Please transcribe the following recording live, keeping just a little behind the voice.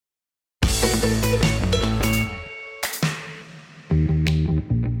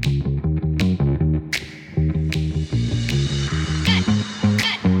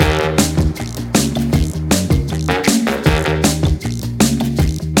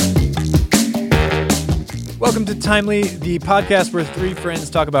Welcome to Timely, the podcast where three friends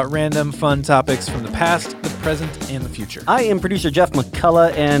talk about random, fun topics from the past, the present, and the future. I am producer Jeff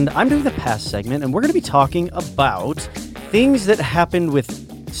McCullough, and I'm doing the past segment, and we're going to be talking about things that happened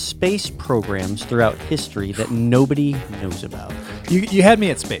with space programs throughout history that nobody knows about. You had me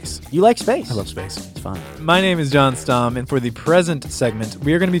at space. You like space? I love space. It's fun. My name is John Stom, and for the present segment,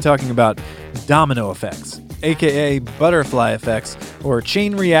 we are going to be talking about domino effects, aka butterfly effects, or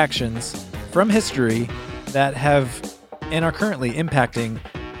chain reactions from history that have and are currently impacting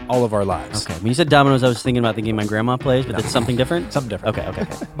all of our lives. Okay. When you said dominoes, I was thinking about the game my grandma plays, but it's something different? Something different. Okay.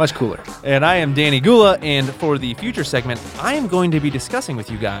 Much cooler. And I am Danny Gula, and for the future segment, I am going to be discussing with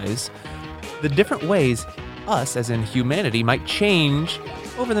you guys the different ways us, as in humanity, might change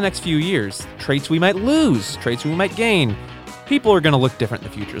over the next few years. Traits we might lose, traits we might gain. People are going to look different in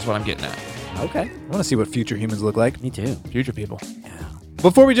the future is what I'm getting at. Okay. I want to see what future humans look like. Me too. Future people.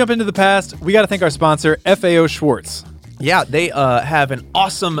 Before we jump into the past, we got to thank our sponsor, FAO Schwarz. Yeah, they have an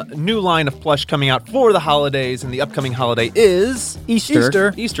awesome new line of plush coming out for the holidays, and the upcoming holiday is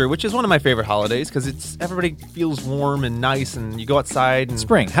Easter, which is one of my favorite holidays because everybody feels warm and nice, and you go outside. And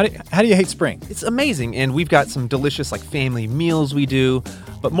Spring. How do you hate spring? It's amazing, and we've got some delicious family meals we do.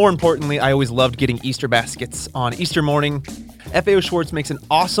 But more importantly, I always loved getting Easter baskets on Easter morning. FAO Schwarz makes an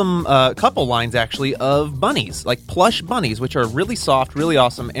awesome couple lines, actually, of bunnies, like plush bunnies, which are really soft, really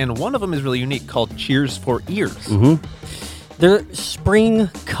awesome, and one of them is really unique called Cheers for Ears. Mm-hmm. They're spring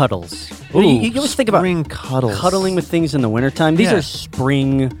cuddles. Ooh, you always think about spring cuddles. Cuddling with things in the wintertime. These Yeah. are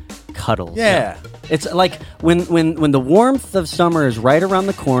spring cuddles. Yeah. It's like when the warmth of summer is right around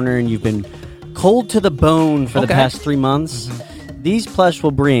the corner and you've been cold to the bone for the past 3 months, these plush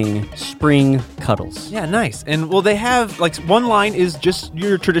will bring spring cuddles. Yeah, nice. And well, they have one line is just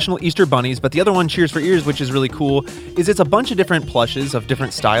your traditional Easter bunnies, but the other one, Cheers for Ears, which is really cool, is it's a bunch of different plushes of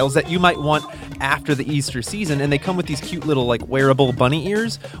different styles that you might want after the Easter season, and they come with these cute little wearable bunny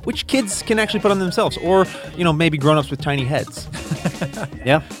ears, which kids can actually put on themselves, or maybe grown-ups with tiny heads.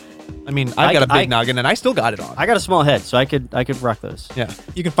 Yeah. I mean, I've got a big noggin, and I still got it on. I got a small head, so I could rock those. Yeah.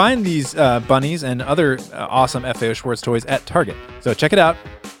 You can find these bunnies and other awesome FAO Schwarz toys at Target. So check it out.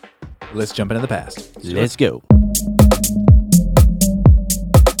 Let's jump into the past. Let's go.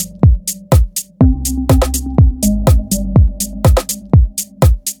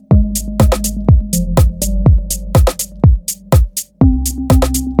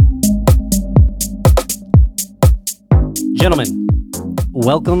 Gentlemen,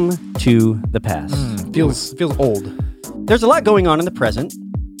 welcome to the past. Feels old. There's a lot going on in the present,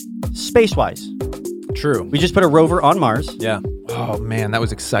 space-wise. True. We just put a rover on Mars. Yeah. Oh, man, that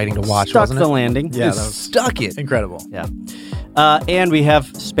was exciting to watch, Stuck wasn't the it? landing. Yeah, It that was stuck it. incredible. Yeah. And we have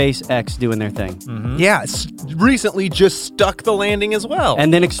SpaceX doing their thing. Yeah, recently just stuck the landing as well.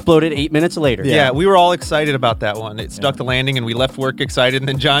 And then exploded 8 minutes later. Yeah, we were all excited about that one. It stuck the landing, and we left work excited. And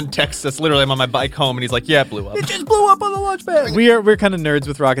then John texts us. Literally, I'm on my bike home, and he's like, "Yeah, it blew up. It just blew up on the launch pad." We're kind of nerds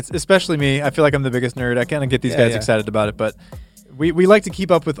with rockets, especially me. I feel like I'm the biggest nerd. I kind of get these guys excited about it, but we like to keep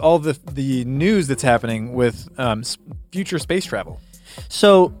up with all the news that's happening with future space travel.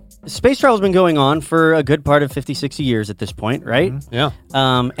 So space travel's been going on for a good part of 50, 60 years at this point, right? Yeah.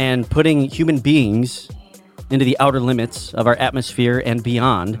 And putting human beings into the outer limits of our atmosphere and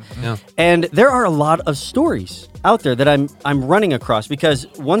beyond. Yeah. And there are a lot of stories out there that I'm running across, because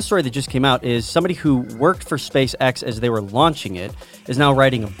one story that just came out is somebody who worked for SpaceX as they were launching it is now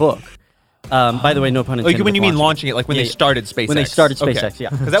writing a book. By the way, no pun intended. Like when you mean launching launching it, when they started SpaceX. When they started SpaceX,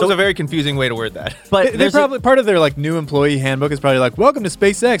 yeah. Because that was a very confusing way to word that. But They probably part of their new employee handbook is probably welcome to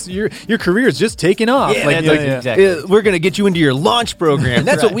SpaceX. Your career is just taking off. Exactly. We're going to get you into your launch program.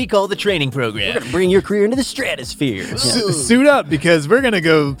 That's what we call the training program. Bring your career into the stratosphere. Suit up because we're gonna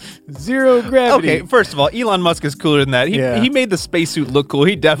go zero gravity. Okay, first of all, Elon Musk is cooler than that. He made the spacesuit look cool.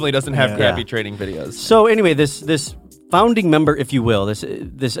 He definitely doesn't have crappy training videos. So anyway, this founding member, if you will,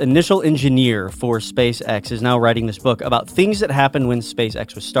 this initial engineer for SpaceX is now writing this book about things that happened when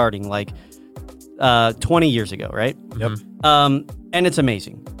SpaceX was starting, 20 years ago, right? Yep. And it's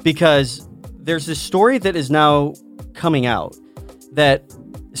amazing because there's this story that is now coming out that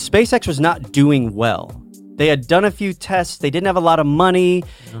SpaceX was not doing well. They had done a few tests, they didn't have a lot of money,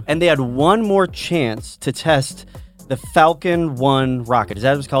 and they had one more chance to test the Falcon 1 rocket. Is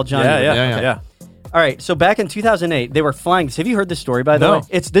that what it's called, John? Yeah. All right, so back in 2008, they were flying this. Have you heard this story, by the No.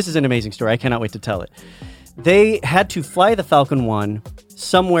 way? This is an amazing story. I cannot wait to tell it. they had to fly the Falcon 1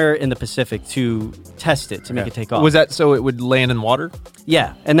 somewhere in the Pacific to test it, to make it take off. Was that so it would land in water?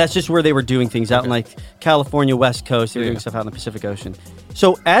 Yeah, and that's just where they were doing things out in like California, West Coast. They were doing stuff out in the Pacific Ocean.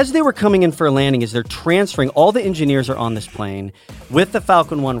 So as they were coming in for a landing, as they're transferring, all the engineers are on this plane with the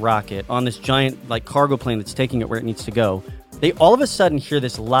Falcon 1 rocket on this giant like cargo plane that's taking it where it needs to go. They all of a sudden hear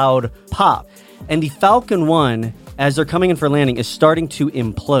this loud pop, and the Falcon 1, as they're coming in for landing, is starting to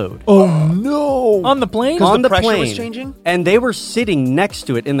implode. Oh no! On the plane? On the the pressure was plane. changing? And they were sitting next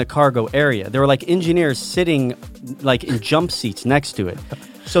to it in the cargo area. There were like engineers sitting like in jump seats next to it.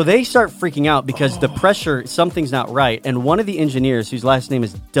 So they start freaking out because the pressure, something's not right. And one of the engineers, whose last name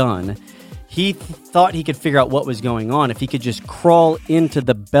is Dunn, he thought he could figure out what was going on if he could just crawl into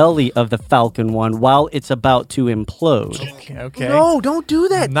the belly of the Falcon 1 while it's about to implode. Okay. No, don't do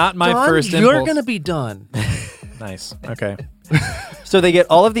that. Not my Don, first You're impulse. gonna be done. Nice. Okay. So they get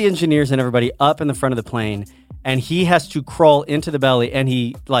all of the engineers and everybody up in the front of the plane, and he has to crawl into the belly. And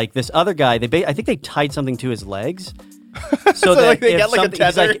he, like this other guy, I think they tied something to his legs, so that like they if got like a something-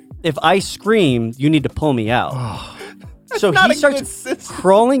 he's tether? like, if I scream, you need to pull me out. So not he a starts good system.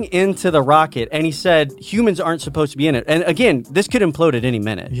 crawling into the rocket, and he said humans aren't supposed to be in it. And again, this could implode at any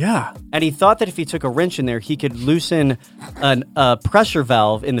minute. Yeah. And he thought that if he took a wrench in there, he could loosen a pressure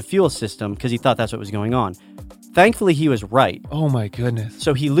valve in the fuel system because he thought that's what was going on. Thankfully, he was right. Oh my goodness.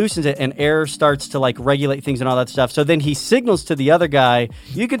 So he loosens it, and air starts to like regulate things and all that stuff. So then he signals to the other guy,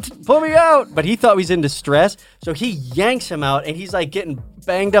 "You can pull me out," but he thought he was in distress. So he yanks him out, and he's like getting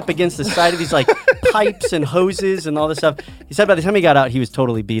banged up against the side of these like pipes and hoses and all this stuff. He said by the time he got out, he was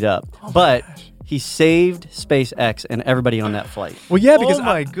totally beat up. But he saved SpaceX and everybody on that flight. Well, yeah, because oh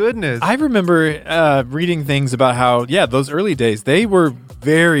my goodness. I remember reading things about how, those early days, they were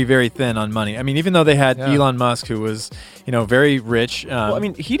very, very thin on money. I mean, even though they had Elon Musk, who was, very rich. well, I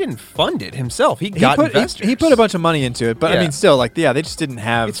mean, he didn't fund it himself. He he got put, investors. he put a bunch of money into it. But I Yeah. mean, still, they just didn't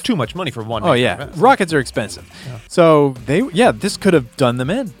have... It's too much money for one. Oh, man to yeah. invest. Rockets are expensive. So, this could have done them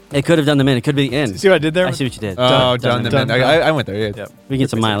in. It could have done them in. It could be the end. See what I did there? I see what you did. Oh, Done done. them in. Done. I went there. Yeah. Yep. We can get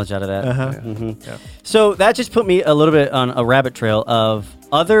some mileage out of that. Uh-huh. Mhm. Yeah. So that just put me a little bit on a rabbit trail of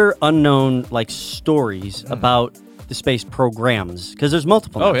other unknown stories about the space programs, because there's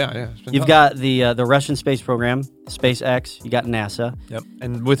multiple. Oh now. yeah. It's been You've tough. got the Russian space program, SpaceX. You got NASA. Yep.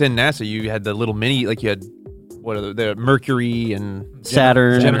 And within NASA, you had the little mini, like you had what are the Mercury and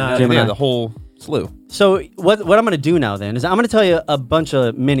Saturn, Gemini. Yeah, the whole slew. So what I'm going to do now then is I'm going to tell you a bunch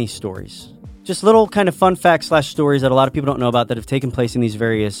of mini stories. Just little kind of fun facts / stories that a lot of people don't know about that have taken place in these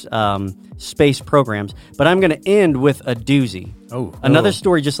various space programs. But I'm going to end with a doozy. Oh. Another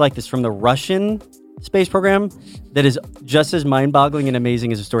story just like this from the Russian space program that is just as mind-boggling and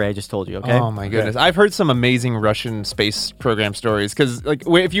amazing as the story I just told you, okay? Oh my goodness! I've heard some amazing Russian space program stories because,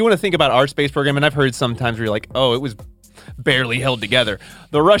 if you want to think about our space program, and I've heard sometimes where you're like, oh, it was barely held together.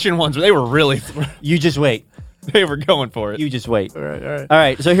 The Russian ones, they were really, You just wait. they were going for it. You just wait. All right. All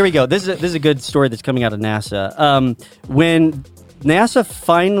right, so here we go. This is a good story that's coming out of NASA. When NASA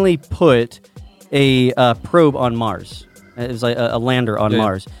finally put a probe on Mars, it was like a lander on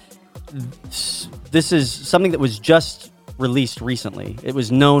Mars. This is something that was just released recently. It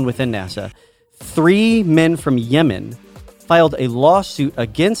was known within NASA. 3 men from Yemen filed a lawsuit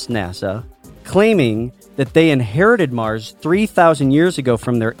against NASA, claiming that they inherited Mars 3,000 years ago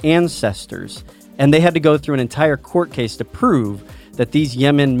from their ancestors, and they had to go through an entire court case to prove that these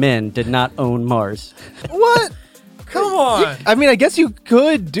Yemen men did not own Mars. What? Come on. I mean, I guess you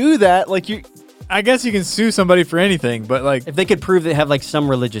could do that. I guess you can sue somebody for anything, but If they could prove they have some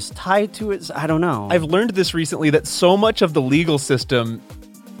religious tie to it, I don't know. I've learned this recently that so much of the legal system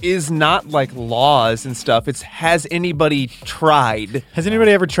is not laws and stuff. It's has anybody tried, has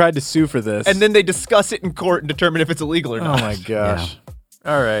anybody ever tried to sue for this? and then they discuss it in court and determine if it's illegal or Oh not. my gosh.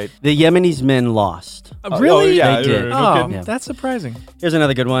 All right. The Yemenis men lost. Really? yeah, They did. no Oh, kidding. Yeah. that's surprising. Here's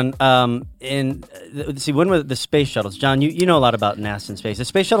another good one. See, when were the space shuttles? John, you know a lot about NASA and space. The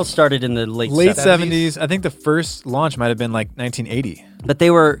space shuttle started in the late 70s. I think the first launch might have been 1980. But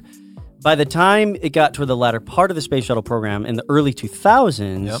they were, by the time it got toward the latter part of the space shuttle program in the early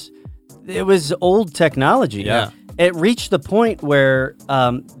 2000s, it was old technology. Yeah. It reached the point where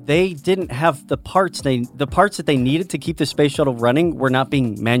they didn't have the parts. The parts that they needed to keep the space shuttle running were not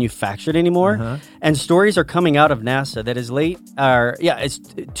being manufactured anymore. And stories are coming out of NASA that it's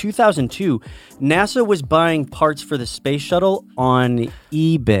 2002. NASA was buying parts for the space shuttle on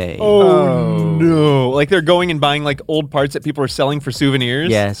eBay. Oh no! They're going and buying old parts that people are selling for souvenirs.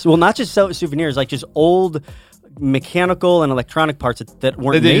 Yes. Well, not just souvenirs, just old mechanical and electronic parts that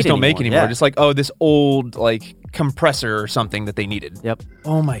weren't They made just don't make anymore. Yeah. Just like, oh, this old like compressor or something that they needed. Yep.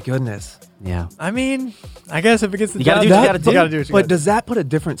 Oh my goodness. Yeah. I mean, I guess if it gets the You gotta job do what you done, gotta do. you gotta do what you But gotta does that put a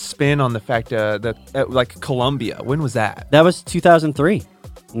different spin on the fact that like Columbia? When was that? That was 2003.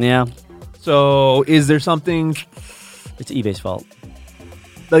 Yeah. So is there something It's eBay's fault.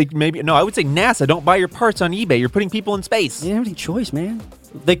 like maybe no? I would say NASA. Don't buy your parts on eBay. You're putting people in space. You didn't have any choice, man.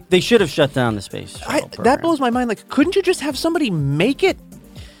 They should have shut down the space shuttle That program. blows my mind. Like, couldn't you just have somebody make it?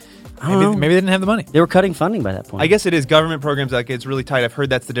 I don't know. Maybe they didn't have the money. They were cutting funding by that point. I guess it is government programs. Like, it's really tight. I've heard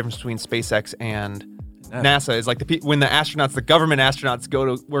that's the difference between SpaceX and NASA. Is like when the government astronauts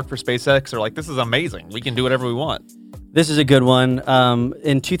go to work for SpaceX, are like, this is amazing. We can do whatever we want. This is a good one.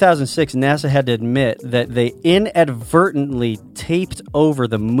 In 2006, NASA had to admit that they inadvertently taped over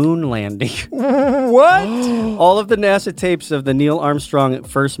the moon landing. What? All of the NASA tapes of the Neil Armstrong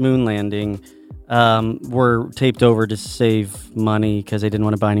first moon landing were taped over to save money because they didn't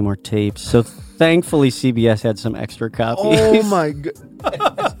want to buy any more tapes. So thankfully, CBS had some extra copies. Oh my god!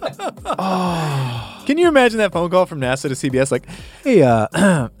 Can you imagine that phone call from NASA to CBS? Like, hey,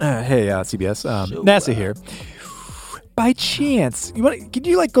 CBS, NASA here. By chance, can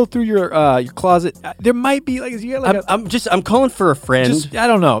you like go through your closet? There might be like, you got like I'm calling for a friend. I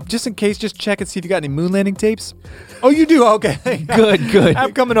don't know, just in case, just check and see if you got any moon landing tapes. Oh, you do? Okay, Good.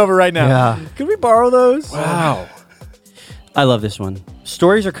 I'm coming over right now. Yeah. Can we borrow those? Wow. I love this one.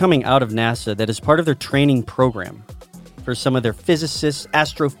 Stories are coming out of NASA that is part of their training program for some of their physicists,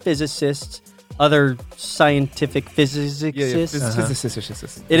 astrophysicists, other scientific physicists.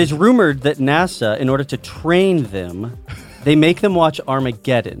 It is rumored that NASA, in order to train them, they make them watch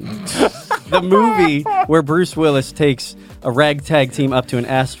Armageddon, the movie where Bruce Willis takes a ragtag team up to an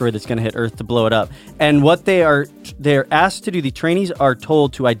asteroid that's going to hit Earth to blow it up. And what they're asked to do, the trainees are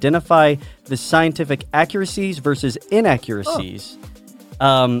told to identify the scientific accuracies versus inaccuracies.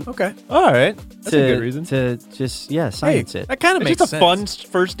 Okay. All right, that's a good reason. To just science it. That kind of It's makes just a sense.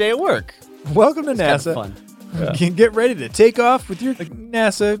 fun first day at work. Welcome to It's kind NASA. of fun. You can get ready to take off with your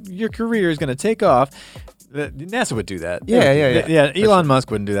NASA. Your career is going to take off. NASA would do that. Yeah. Elon Musk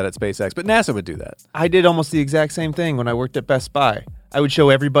wouldn't do that at SpaceX, but NASA would do that. I did almost the exact same thing when I worked at Best Buy. I would show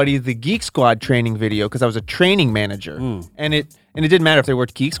everybody the Geek Squad training video because I was a training manager, and it didn't matter if they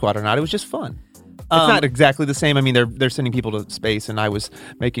worked Geek Squad or not. It was just fun. It's not exactly the same. I mean, they're sending people to space, and I was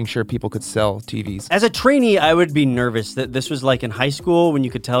making sure people could sell TVs. As a trainee, I would be nervous that this was like in high school when you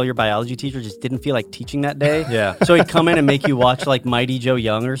could tell your biology teacher just didn't feel like teaching that day. Yeah. So he'd come in and make you watch like Mighty Joe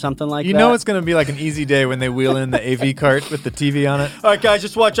Young or something like that. You know it's going to be like an easy day when they wheel in the AV cart with the TV on it. All right, guys,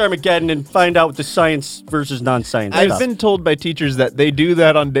 just watch Armageddon and find out the science versus non-science I've stuff. been told by teachers that they do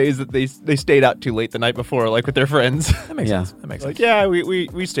that on days that they stayed out too late the night before, like with their friends. That makes Yeah. sense. That makes Like, sense. yeah,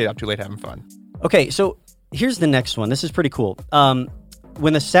 we stayed out too late having fun. Okay, so here's the next one. This is pretty cool.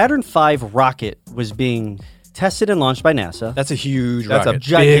 When the Saturn V rocket was being tested and launched by NASA, That's a huge That's a rocket.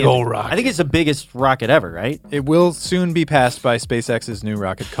 big old rocket. I think it's the biggest rocket ever, right? It will soon be passed by SpaceX's new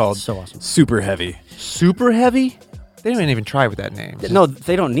rocket called So awesome. Super Heavy. Super Heavy? They don't even try with that name. No,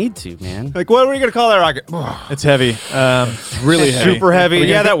 they don't need to, man. Like, what are we going to call that rocket? It's heavy. Really heavy. Super heavy. We're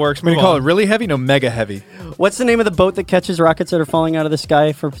gonna Yeah, go- that works. We're going Move to call on. it really heavy? No, mega heavy. What's the name of the boat that catches rockets that are falling out of the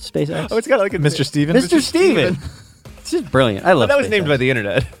sky for SpaceX? Oh, it's got like a Mr. Stevens? Mr. Steven. It's just brilliant. I love That was SpaceX. named by the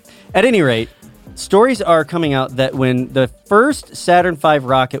internet. At any rate, stories are coming out that when the first Saturn V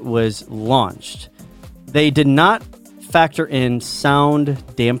rocket was launched, they did not factor in sound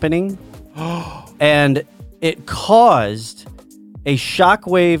dampening, and it caused a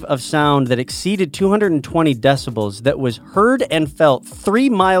shockwave of sound that exceeded 220 decibels that was heard and felt 3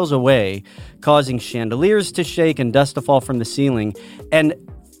 miles away, causing chandeliers to shake and dust to fall from the ceiling. And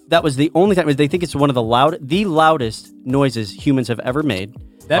that was the only time. They think it's one of the loudest noises humans have ever made.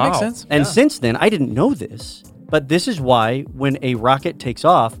 That makes Wow. sense. And since then, I didn't know this, but this is why when a rocket takes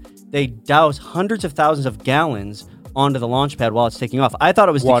off, they douse hundreds of thousands of gallons onto the launch pad while it's taking off. I thought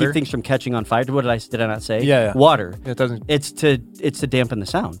it was to Water. keep things from catching on fire. Did I not say? Yeah. Water. It doesn't. It's to dampen the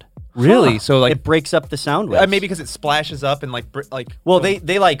sound. Really? So, like, it breaks up the sound waves. maybe because it splashes up and, like. Well, they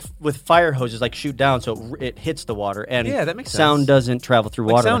like with fire hoses like shoot down so it hits the water and Yeah, that makes sound sense. doesn't travel through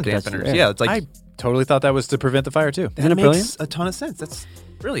like water. sound like it does through dampeners. air. Yeah, it's like. I totally thought that was to prevent the fire, too. Isn't it makes brilliant? a ton of sense. That's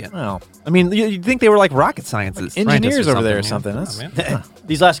brilliant. Well, I mean, you'd think they were like rocket scientists. engineers over there or man. something. Oh, That's- man.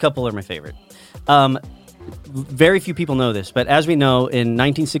 These last couple are my favorite. Very few people know this, but as we know, in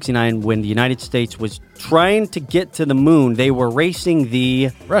 1969, when the United States was trying to get to the moon, they were racing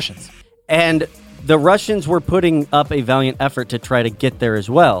Russians. and the Russians were putting up a valiant effort to try to get there as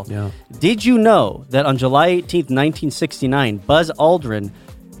well. Yeah. Did you know that on July 18th, 1969, Buzz Aldrin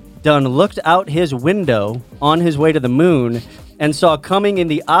Dunn looked out his window on his way to the moon and saw coming in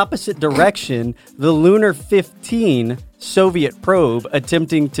the opposite direction the Lunar 15 Soviet probe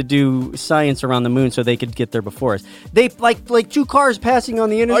attempting to do science around the moon so they could get there before us. They like two cars passing on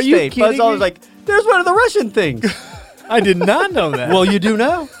the interstate. you kidding Buzz Aldrin me? was like, "There's one of the Russian things." I did not know that. Well, you do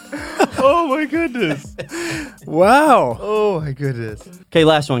now. Oh my goodness. Wow. Oh my goodness. Okay,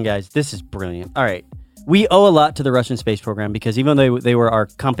 last one, guys. This is brilliant. All right. We owe a lot to the Russian space program because even though they were our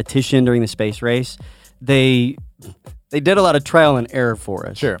competition during the space race, they did a lot of trial and error for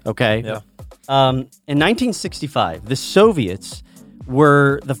us. Sure. Okay. Yeah. In 1965, the Soviets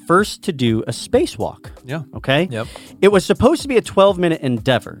were the first to do a spacewalk. Yeah. Okay. Yep. It was supposed to be a 12-minute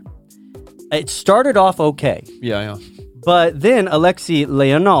endeavor. It started off okay, Yeah. but then Alexei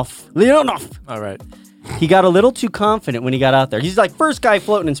Leonov, All right. he got a little too confident when he got out there. He's like first guy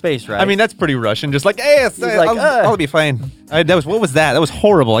floating in space, right? I mean, that's pretty Russian. Just like, hey, like, I'll be fine. What was that? That was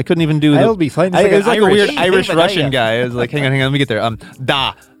horrible. I couldn't even do I'll be fine. It was like a weird Irish. Irish Hey, Russian but guy. I was like, hang on, let me get there.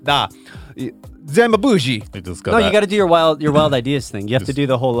 Da. Zambabuji. No, you got to do your wild ideas thing. You have to do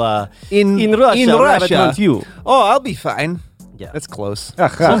the whole In Russia. Russia. You. Oh, I'll be fine. Yeah. That's close.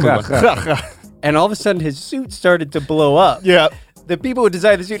 And all of a sudden, his suit started to blow up. Yeah. The people who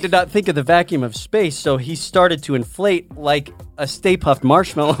designed the suit did not think of the vacuum of space, so he started to inflate like a Stay Puft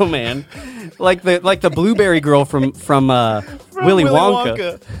Marshmallow Man, like the blueberry girl from Willy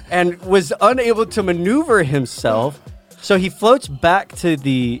Wonka, and was unable to maneuver himself. So he floats back to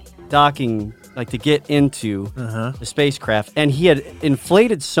the docking, like to get into the spacecraft, and he had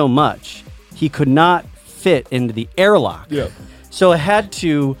inflated so much he could not fit into the airlock. Yeah. So it had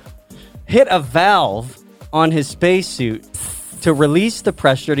to hit a valve on his spacesuit to release the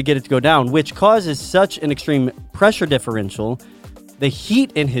pressure to get it to go down, which causes such an extreme pressure differential. The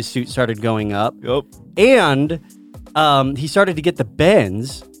heat in his suit started going up, Yep. and he started to get the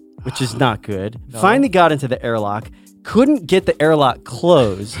bends, which is not good. Finally got into the airlock, couldn't get the airlock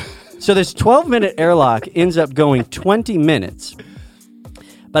closed. So this 12-minute airlock ends up going 20 minutes.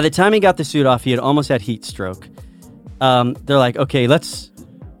 By the time he got the suit off, he had almost had heat stroke. They're like, okay, let's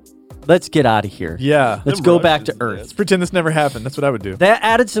get out of here. Yeah. Let's go back to Earth. Let's pretend this never happened. That's what I would do. That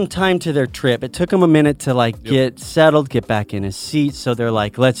added some time to their trip. It took him a minute to get settled, get back in his seat. So they're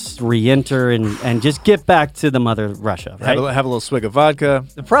like, let's re-enter and just get back to the mother Russia, right? Have a little swig of vodka.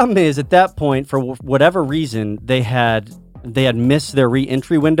 The problem is at that point, for whatever reason, they had missed their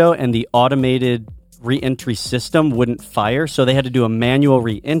re-entry window and the automated re-entry system wouldn't fire. So they had to do a manual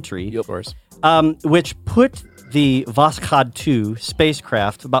re-entry, Of course. which put the Voskhod 2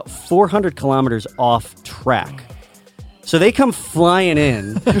 spacecraft about 400 kilometers off track. So they come flying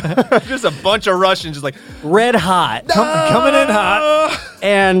in, Just a bunch of Russians just like, red hot, Coming in hot.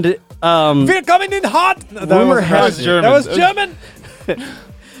 and We're coming in hot. No, Rumor wasn't has Russian. German. That was German.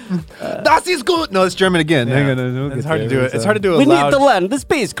 das ist gut. No, it's German again. Hang on, It's hard to do it. It's hard to do it we loud. need to land the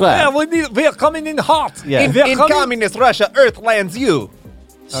spacecraft. We're coming in hot. Yeah. In communist Russia, Earth lands you.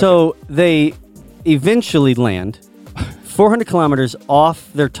 So they eventually land 400 kilometers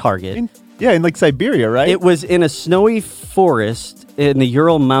off their target. In like Siberia, right? It was in a snowy forest in the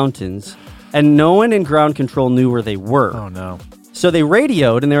Ural Mountains, and no one in ground control knew where they were. Oh no. So they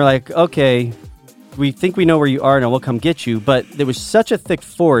radioed, and they were like, okay, we think we know where you are, and we'll come get you. But there was such a thick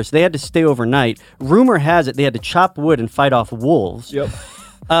forest, they had to stay overnight. Rumor has it they had to chop wood and fight off wolves. Yep.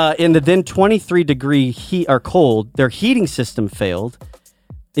 In the then 23-degree heat or cold, their heating system failed.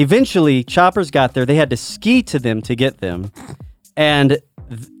 Eventually, choppers got there. They had to ski to them to get them. And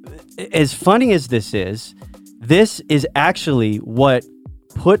as funny as this is actually what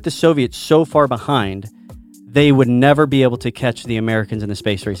put the Soviets so far behind, they would never be able to catch the Americans in the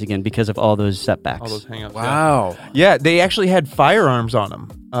space race again because of all those setbacks. All those hang-ups. Wow. Yeah, they actually had firearms on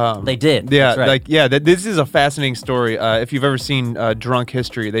them. They did. Yeah, That's right. this is a fascinating story. If you've ever seen Drunk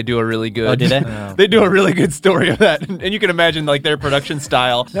History, they do a really good. Oh, did they? They do a really good story of that, and you can imagine like their production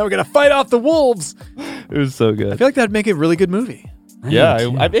style. Now we're gonna fight off the wolves. It was so I good. feel like that'd make a really good movie. Yeah,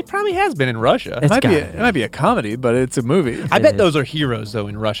 it probably has been in Russia. It's It might be a comedy, but it's a movie. I bet those are heroes though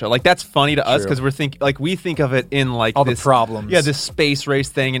in Russia. Like that's funny to us True. because we think of it in like All the this, problems. Yeah, this space race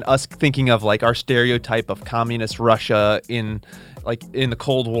thing, and us thinking of like our stereotype of communist Russia in the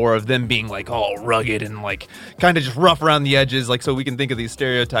Cold War of them being like all rugged and like kind of just rough around the edges. Like so we can think of these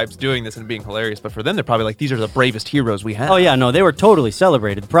stereotypes doing this and being hilarious. But for them, they're probably like these are the bravest heroes we have. Oh, yeah, no, they were totally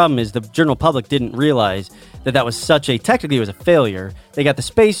celebrated. The problem is the general public didn't realize that was technically it was a failure. They got the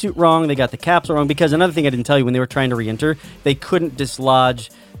spacesuit wrong, they got the capsule wrong, because another thing I didn't tell you, when they were trying to re-enter, they couldn't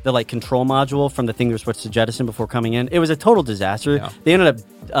dislodge the control module from the thing they were supposed to jettison before coming in. It was a total disaster. Yeah. They ended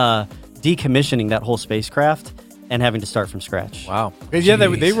up decommissioning that whole spacecraft, and having to start from scratch. Wow. Yeah, they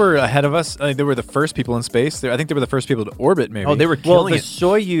Jeez. were ahead of us. They were the first people in space. I think they were the first people to orbit, maybe. Oh, they were Well, killing the it.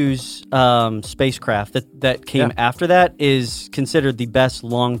 Soyuz spacecraft that came Yeah. after that is considered the best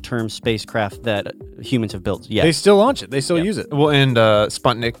long-term spacecraft that humans have built yet. They still launch it. They still use it. Well, and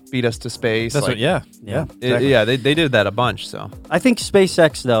Sputnik beat us to space. That's like, what. Yeah. Yeah. Exactly. Yeah, they did that a bunch. So I think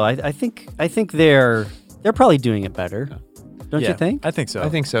SpaceX, though, I think they're probably doing it better. Don't Yeah, you think? I think so. I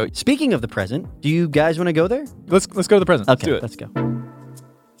think so. Speaking of the present, do you guys want to go there? Let's go to the present. Okay, do it. let's go.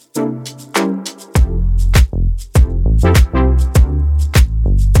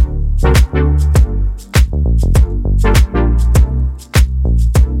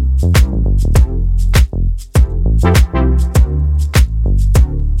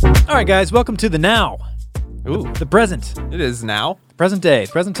 All right, guys. Welcome to the now, Ooh, the present, it is now. present day,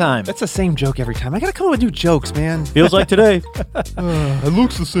 present time. That's the same joke every time. I gotta come up with new jokes, man. Feels like today. It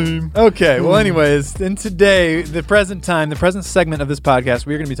looks the same. Okay, well, anyways, in today, the present time, the present segment of this podcast,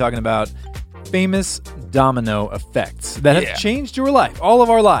 we're going to be talking about famous domino effects that Yeah. have changed your life, all of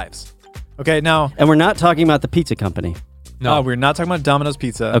our lives. Okay, now, And we're not talking about the pizza company. No, we're not talking about Domino's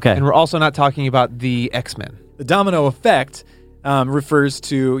Pizza. Okay. and we're also not talking about the X-Men. The domino effect refers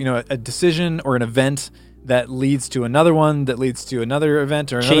to, a decision or an event that leads to another one, that leads to another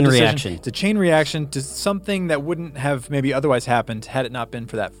event or another Chain decision. reaction. It's a chain reaction to something that wouldn't have maybe otherwise happened had it not been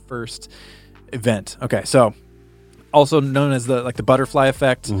for that first event. Okay, so also known as the butterfly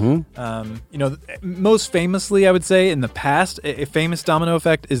effect. Most famously, I would say in the past, a famous domino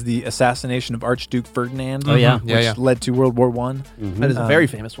effect is the assassination of Archduke Ferdinand. Oh, yeah. which Yeah. led to World War I. That is a very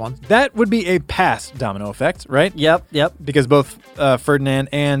famous one. That would be a past domino effect, right? Yep. Because both Ferdinand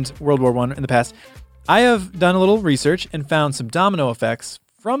and World War I in the past. I have done a little research and found some domino effects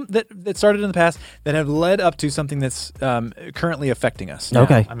from that started in the past that have led up to something that's currently affecting us.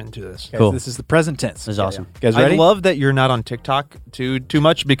 Okay. I'm into this. Okay, Cool. so this is the present tense. This is awesome. You guys ready? I love that you're not on TikTok too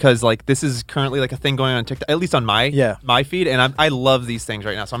much because like this is currently like a thing going on TikTok, at least on my feed, and I love these things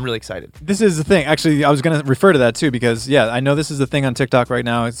right now, so I'm really excited. This is the thing. Actually, I was going to refer to that too because, I know this is the thing on TikTok right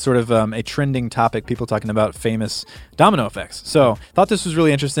now. It's sort of a trending topic, people talking about famous domino effects. So thought this was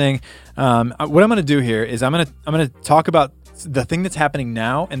really interesting. What I'm going to do here is I'm going to talk about the thing that's happening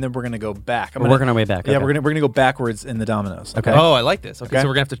now, and then we're going to go back. We're working our way back. Yeah, Okay. we're gonna go backwards in the dominoes. Okay. Oh, I like this. Okay, Okay.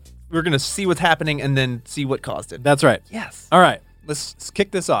 so we're gonna see what's happening and then see what caused it. That's right. Yes. All right. Let's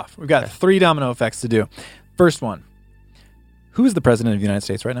kick this off. We've got 3 domino effects to do. First one. Who is the president of the United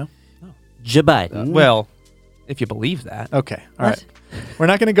States right now? Joe Biden. Well, if you believe that. Okay. All What? right. We're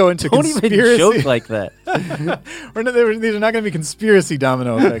not going to go into don't even conspiracy. joke like that. These are not going to be conspiracy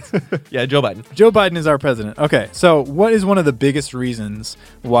domino effects. Yeah, Joe Biden. Joe Biden is our president. Okay. So, what is one of the biggest reasons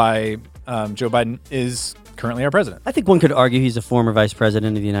why Joe Biden is currently our president? I think one could argue he's a former vice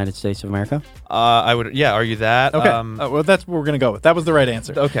president of the United States of America. I would argue that. Okay. Well, that's what we're going to go with. That was the right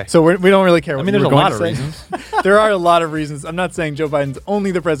answer. Okay. So we don't really care what mean, you there's were a going lot to of say. reasons. There are a lot of reasons. I'm not saying Joe Biden's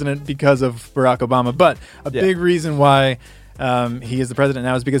only the president because of Barack Obama, but a big reason why he is the president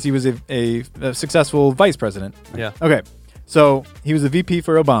now is because he was a successful vice president. Yeah. Okay. So he was the VP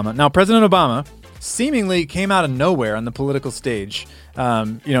for Obama. Now, President Obama seemingly came out of nowhere on the political stage.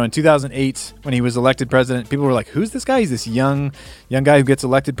 In 2008, when he was elected president, people were like, "Who's this guy? He's this young guy who gets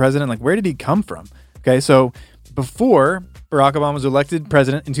elected president. Like, where did he come from?" Okay, so before Barack Obama was elected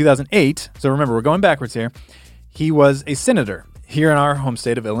president in 2008, so remember, we're going backwards here. He was a senator here in our home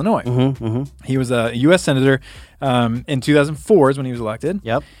state of Illinois. He was a U.S. senator in 2004 is when he was elected.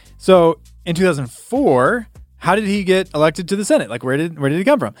 Yep. So in 2004, how did he get elected to the Senate? Like, where did he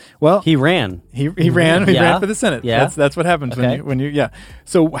come from? Well, He ran. he ran Yeah. for the Senate. Yeah. That's what happens Okay. when you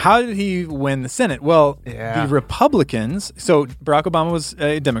So how did he win the Senate? Well, Yeah. the Republicans. So Barack Obama was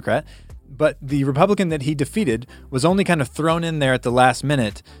a Democrat, but the Republican that he defeated was only kind of thrown in there at the last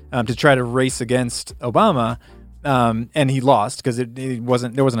minute to try to race against Obama. And he lost because there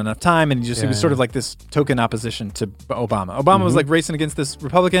wasn't enough time, and it was sort of like this token opposition to Obama. Obama was like racing against this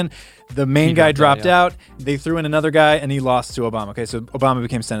Republican. The main guy dropped out. They threw in another guy, and he lost to Obama. Okay, so Obama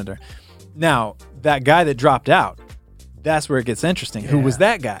became senator. Now that guy that dropped out, that's where it gets interesting. Who was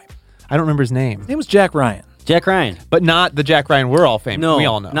that guy? I don't remember his name. His name was Jack Ryan. Jack Ryan. But not the Jack Ryan we're all famous. No, we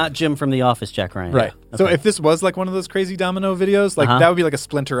all know. not Jim from The Office. Jack Ryan. Right. Okay. So if this was like one of those crazy domino videos, like that would be like a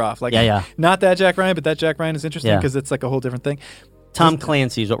splinter off. Like Yeah. not that Jack Ryan, but that Jack Ryan is interesting Yeah. because it's like a whole different thing. Tom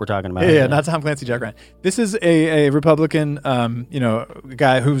Clancy is what we're talking about. Yeah, not Tom Clancy, Jack Ryan. This is a Republican,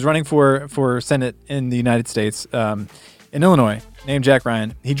 guy who's running for Senate in the United States, in Illinois, named Jack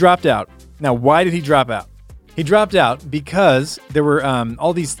Ryan. He dropped out. Now, why did he drop out? He dropped out because there were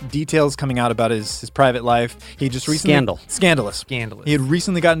all these details coming out about his private life. He just recently... Scandalous. He had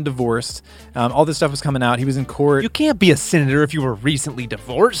recently gotten divorced. All this stuff was coming out. He was in court. You can't be a senator if you were recently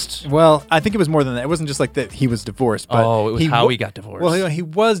divorced. Well, I think it was more than that. It wasn't just like that he was divorced. But it was how he got divorced. Well, he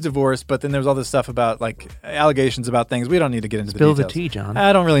was divorced, but then there was all this stuff about like allegations about things. We don't need to get into Spill the the details. tea, John.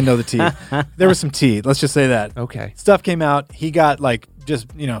 I don't really know the tea. There was some tea. Let's just say that. Okay. Stuff came out. He got like just,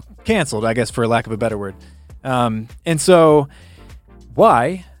 canceled, I guess, for lack of a better word. And so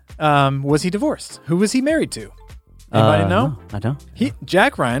why was he divorced? Who was he married to? Anybody know? No, I don't.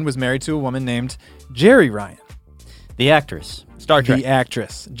 Jack Ryan was married to a woman named Jerry Ryan. The actress. Star Trek. The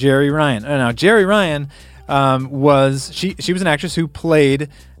actress, Jerry Ryan. Now, Jerry Ryan was an actress who played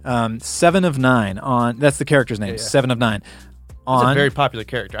 7 of 9 on, that's the character's name, 7 of 9. It's a very popular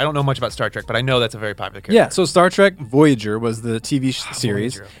character. I don't know much about Star Trek, but I know that's a very popular character. Yeah, so Star Trek Voyager was the TV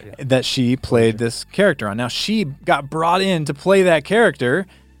series Voyager, that she played this character on. Now, she got brought in to play that character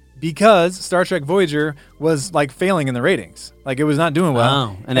because Star Trek Voyager was like failing in the ratings. Like it was not doing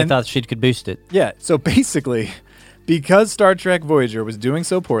well. Oh, and they thought she could boost it. Yeah, so basically, because Star Trek Voyager was doing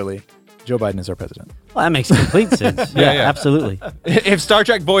so poorly, Joe Biden is our president. Well, that makes complete sense. Yeah, absolutely. If Star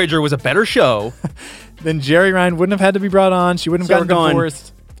Trek Voyager was a better show, then Jerry Ryan wouldn't have had to be brought on. She wouldn't have So gotten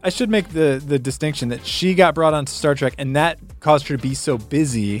divorced. I should make the distinction that she got brought on to Star Trek, and that caused her to be so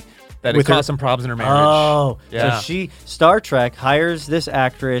busy that with it caused some problems in her marriage. Oh, Yeah. so Star Trek hires this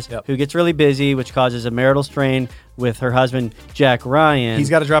actress who gets really busy, which causes a marital strain with her husband, Jack Ryan. He's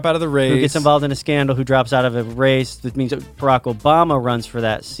got to drop out of the race. Who gets involved in a scandal, who drops out of a race. That means that Barack Obama runs for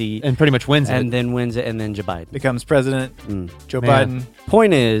that seat. And pretty much wins it. And then wins it, and then Joe Biden. Becomes president. Joe Man. Biden.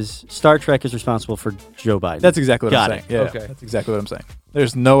 Point is, Star Trek is responsible for Joe Biden. That's exactly what Got I'm it. saying. Yeah, Okay. that's exactly what I'm saying.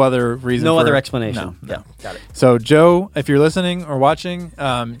 There's no other reason. No for other explanation. No. Yeah, got it. So, Joe, if you're listening or watching,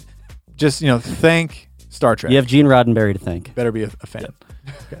 just thank Star Trek. You have Gene Roddenberry to thank. Better be a fan.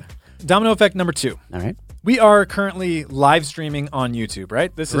 Okay. Domino effect number 2. All right. We are currently live streaming on YouTube,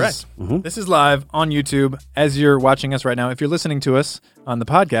 right? This Correct. This is live on YouTube as you're watching us right now. If you're listening to us on the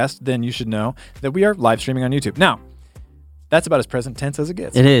podcast, then you should know that we are live streaming on YouTube. Now, that's about as present tense as it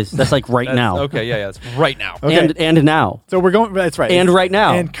gets. It is. That's like right now. Okay, yeah, it's right now. Okay. And now. So we're going, that's right. And right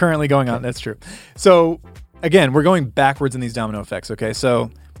now. And currently going on. That's true. So again, we're going backwards in these domino effects. Okay.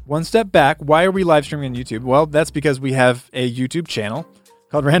 So one step back. Why are we live streaming on YouTube? Well, that's because we have a YouTube channel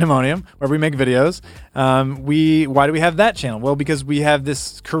called Randomonium where we make videos. Why do we have that channel? Well, because we have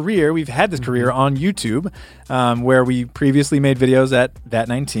this career. We've had this career on YouTube where we previously made videos at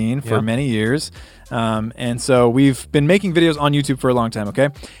That19 for many years. And so we've been making videos on YouTube for a long time, okay?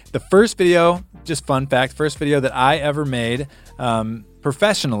 The first video, just fun fact, first video that I ever made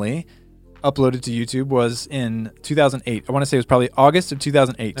professionally uploaded to YouTube was in 2008. I want to say it was probably August of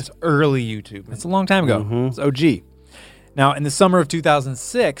 2008. That's early YouTube. That's a long time ago. It's OG. Now, in the summer of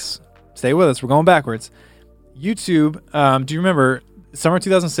 2006, stay with us, we're going backwards. YouTube, do you remember, summer of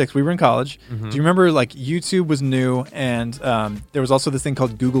 2006, we were in college. Do you remember, like, YouTube was new, and there was also this thing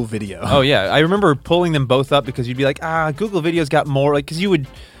called Google Video. Oh, yeah. I remember pulling them both up because you'd be like, Google Video's got more, like, because you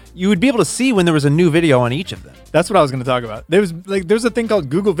would be able to see when there was a new video on each of them. That's what I was going to talk about. There's a thing called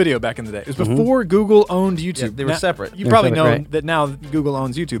Google Video back in the day. It was before Google owned YouTube. Yeah, they were separate. You probably know right. that now Google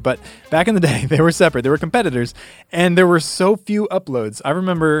owns YouTube, but back in the day, they were separate. They were competitors, and there were so few uploads. I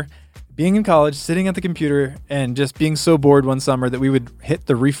remember being in college, sitting at the computer, and just being so bored one summer that we would hit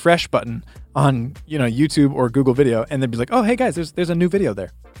the refresh button on YouTube or Google Video, and they'd be like, "Oh, hey guys, there's a new video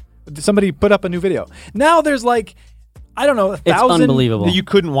there. Somebody put up a new video." Now there's like, I don't know, 1,000. It's unbelievable. You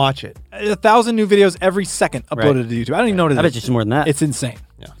couldn't watch it. 1,000 new videos every second uploaded to YouTube. I don't even know what it is. I bet you it's more than that. It's insane.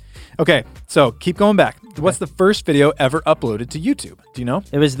 Yeah. Okay, so keep going back. What's the first video ever uploaded to YouTube? Do you know?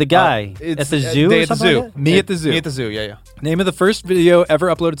 It was the guy at it's, the zoo Day or at the something Zoo. like that? Me at the Zoo. Me at the Zoo, yeah. Name of the first video ever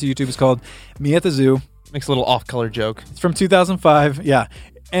uploaded to YouTube is called Me at the Zoo. Makes a little off-color joke. It's from 2005. Yeah.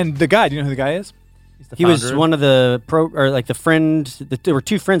 And the guy, do you know who the guy is? He's the He was founder. one of the the friend. There were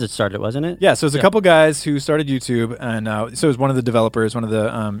 2 friends that started it, wasn't it? Yeah, so it's a couple guys who started YouTube, and so it was one of the developers, one of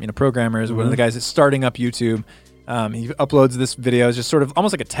the programmers, one of the guys that's starting up YouTube. He uploads this video as just sort of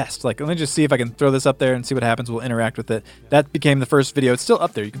almost like a test. Like, let me just see if I can throw this up there and see what happens. We'll interact with it. That became the first video. It's still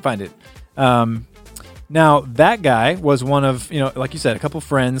up there. You can find it. Now, that guy was one of, like you said, a couple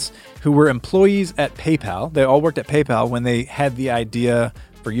friends who were employees at PayPal. They all worked at PayPal when they had the idea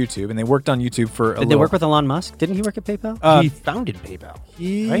for YouTube, and they worked on YouTube for a Did they work with Elon Musk? Didn't he work at PayPal? He founded PayPal.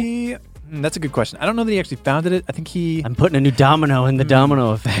 That's a good question. I don't know that he actually founded it. I think he... I'm putting a new domino in the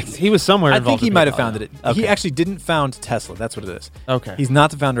domino effect. He was somewhere I involved think he with might have PayPal, founded yeah. it. He Okay. actually didn't found Tesla. That's what it is. Okay. He's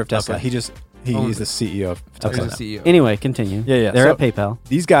not the founder of Tesla. Okay. He's the CEO of He's Tesla. the now. CEO. Anyway, continue. Yeah. They're So at PayPal.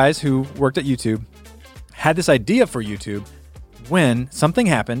 These guys who worked at YouTube had this idea for YouTube when something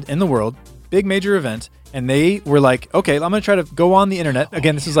happened in the world, big major event, and they were like, okay, I'm going to try to go on the internet.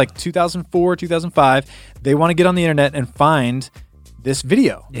 Again, this is like 2004, 2005. They want to get on the internet and find this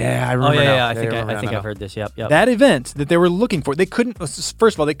video. Yeah, I Oh remember. yeah, now. I think remember now. I've heard this. Yep. That event that they were looking for, they couldn't,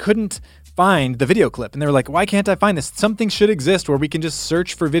 first of all, they couldn't find the video clip. And they were like, why can't I find this? Something should exist where we can just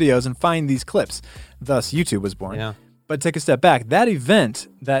search for videos and find these clips. Thus, YouTube was born. Yeah. But take a step back. That event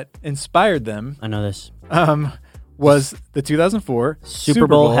that inspired them I know this. was the 2004 Super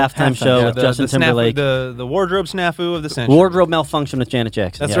Bowl halftime show with the Justin snafu- Timberlake. the wardrobe snafu of the century. Wardrobe malfunction with Janet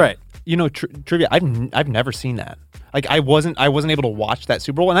Jackson. That's Yeah. right. You know, trivia. I've never seen that. Like I wasn't able to watch that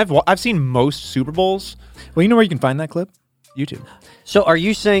Super Bowl, and I've seen most Super Bowls. Well, you know where you can find that clip? YouTube. So, are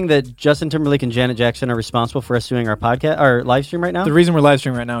you saying that Justin Timberlake and Janet Jackson are responsible for us doing our podcast, our live stream right now? The reason we're live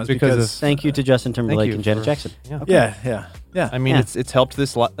streaming right now is Because because Thank you to Justin Timberlake you and Janet for- Jackson. Yeah. yeah. I mean, Yeah. it's helped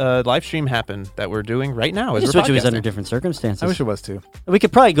this live stream happen that we're doing right now. I As just we're wish it was podcasting. under different circumstances. I wish it was too. We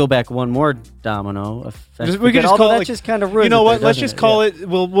could probably go back one more domino. We could just call it. that just kind of ruins You know it what? there, Let's doesn't just call it.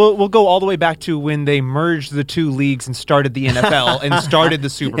 We'll go all the way back to when they merged the two leagues and started the NFL and started the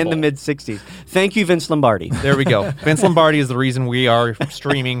Super Bowl in the mid '60s. Thank you, Vince Lombardi. There we go. Vince Lombardi is the reason we are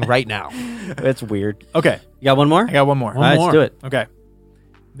streaming right now. That's weird. Okay, You got one more? I got one more. All right, more. let's do it. Okay.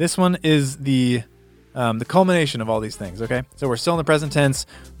 This one is the culmination of all these things, okay? So we're still in the present tense.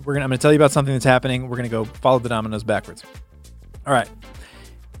 I'm going to tell you about something that's happening. We're going to go follow the dominoes backwards. All right.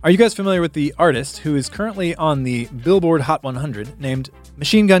 Are you guys familiar with the artist who is currently on the Billboard Hot 100 named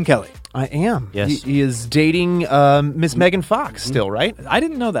Machine Gun Kelly? I am. Yes. He is dating Miss Megan Fox still, right? I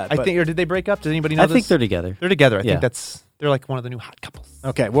didn't know that. I but- think, or did they break up? Does anybody know I this? think they're together. They're together. I Yeah. think they're like one of the new hot couples.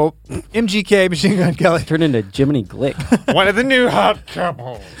 Okay, well, MGK, Machine Gun Kelly. Turned into Jiminy Glick. One of the new hot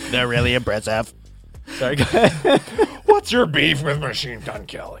couples. They're really impressive. Sorry, go ahead. What's your beef with Machine Gun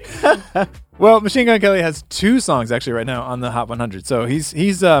Kelly? Well, Machine Gun Kelly has 2 songs actually right now on the Hot 100. So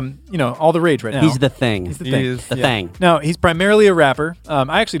he's all the rage right now. He's the thing. He's the He thing. is. The Yeah. thing. Now, he's primarily a rapper.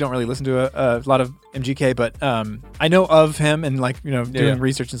 I actually don't really listen to a lot of MGK, but I know of him and doing Yeah.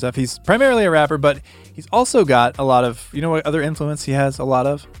 research and stuff. He's primarily a rapper, but he's also got a lot of, what other influence he has a lot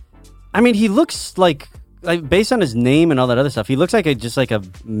of? I mean, he looks like based on his name and all that other stuff, he looks like just like a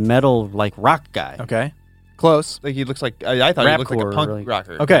metal rock guy. Okay. Close. Like he looks like I thought he looked like a Rapcore, punk really.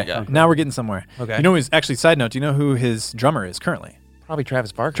 rocker. Okay. Yeah. Now we're getting somewhere. Okay. You know who's actually, side note, do you know who his drummer is currently? Probably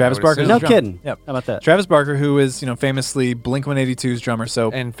Travis Barker. Travis I would Barker. assume. No Drum. kidding. Yep. How about that? Travis Barker, who is, famously Blink-182's drummer. So,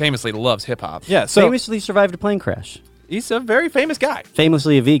 And famously loves hip hop. yeah. So, Famously survived a plane crash. He's a very famous guy.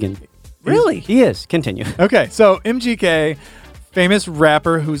 Famously a vegan. Really? He is. Continue. okay. So, MGK, famous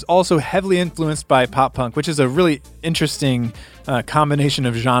rapper who's also heavily influenced by pop punk, which is a really interesting combination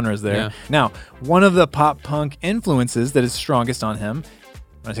of genres there. Yeah. Now, one of the pop punk influences that is strongest on him,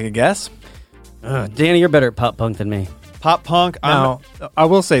 want to take a guess? Danny, you're better at pop punk than me. Pop punk. Now, I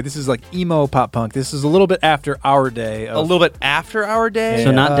will say this is like emo pop punk. This is a little bit after our day. a little bit after our day.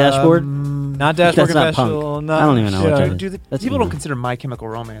 So not Dashboard? Not Dashboard That's not Confessional. punk. Not, I don't even know what that is. Do the, That's people emo. don't consider My Chemical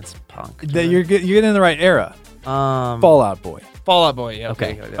Romance punk. That you're getting in the right era. Fallout Boy. Fall Out Boy. Yeah.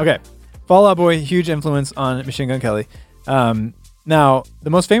 Okay. Okay. Fall Out Boy, huge influence on Machine Gun Kelly. Now, the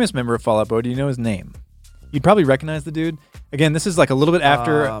most famous member of Fall Out Boy, do you know his name? You'd probably recognize the dude. Again, this is like a little bit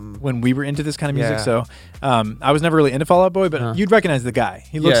after when we were into this kind of music. yeah. So I was never really into Fall Out Boy, but you'd recognize the guy.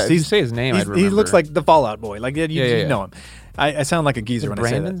 He looks. Yeah, if you say his name, I'd He looks remember. like the Fall Out Boy. Like you yeah. know him. I sound like a geezer when I say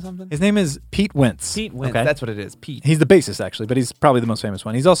Brandon that. something? His name is Pete Wentz. Pete Wentz. Okay. That's what it is. Pete. He's the bassist actually, but he's probably the most famous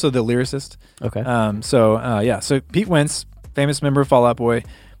one. He's also the lyricist. Okay. So Pete Wentz, famous member of Fall Out Boy.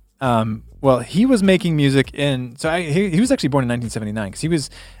 Well, he was making music he was actually born in 1979 because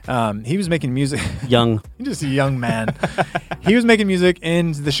he was making music. Young. Just a young man. He was making music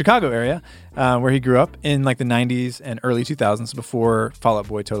in the Chicago area where he grew up in like the 90s and early 2000s before Fall Out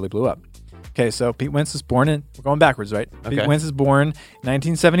Boy totally blew up. Okay, so Pete Wentz was born we're going backwards, right? Okay. Pete Wentz is born in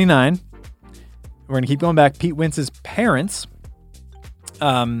 1979. We're going to keep going back. Pete Wentz's parents,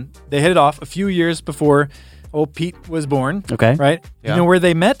 they hit it off a few years before old Pete was born. Okay. Right? Yeah. You know where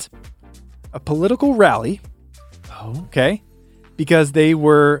they met? A political rally. Oh. Okay. Because they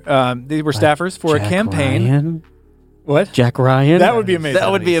were staffers for Jack a campaign. Ryan? What? Jack Ryan? That would be amazing.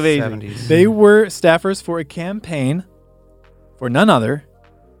 That would be amazing. 70s. They were staffers for a campaign for none other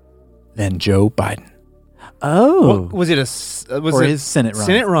than Joe Biden Oh. Was it a for his Senate run.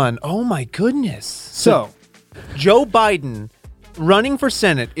 Senate run? Oh my goodness. So, Joe Biden running for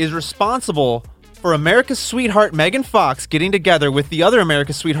Senate is responsible for America's sweetheart Megan Fox getting together with the other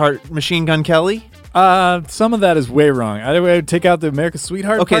America's sweetheart Machine Gun Kelly. some of that is way wrong. I would take out the America's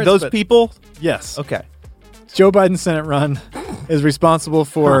Sweetheart. Okay, parts, those but people. Yes. Okay. Joe Biden's Senate run is responsible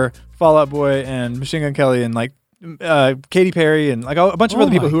for Fall Out Boy and Machine Gun Kelly and like Katy Perry and like a bunch of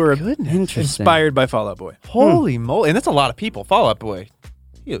other people who are inspired by Fall Out Boy. Holy moly! And that's a lot of people. Fall Out Boy,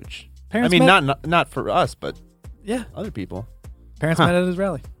 huge. Parents I mean, met- not for us, but Yeah, other people. parents met at his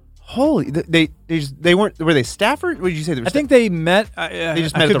rally. Holy! They weren't. Were they staffers? What did you say? They were I think they met. They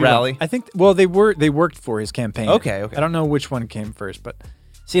just met at the rally? I think. Well, they worked for his campaign. Okay. I don't know which one came first, but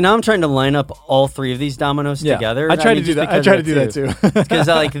See, now I'm trying to line up all three of these dominoes together. I tried to do that. I tried to do that too. Because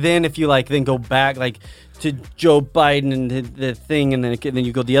like then if you like then go back like to Joe Biden and the thing, and then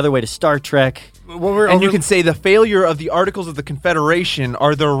you go the other way to Star Trek. And you can say the failure of the Articles of the Confederation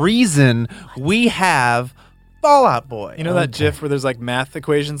are the reason we have Fall Out Boy. You know that GIF where there's like math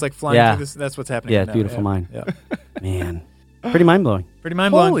equations like flying Yeah. through this? That's what's happening. Yeah, now. beautiful mind. Yeah. Man, pretty mind blowing. Pretty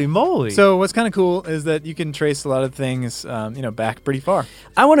mind blowing. Holy moly! So what's kind of cool is that you can trace a lot of things, back pretty far.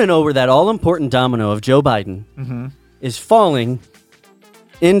 I want to know where that all important domino of Joe Biden is falling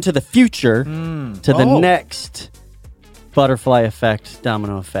into the future to the next butterfly effect,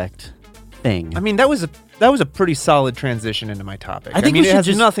 domino effect thing. I mean, that was a pretty solid transition into my topic. I think mean, we it should has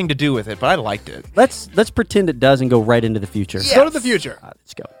just- nothing to do with it, but I liked it. Let's pretend it does and go right into the future. Go to the future.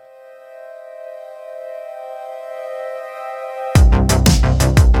 Let's go.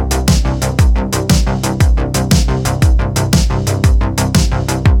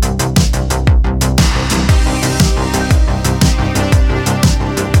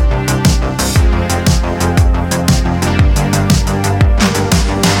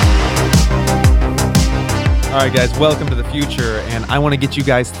 All right, guys, welcome to the future, and I want to get you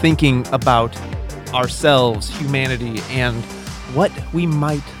guys thinking about ourselves, humanity, and what we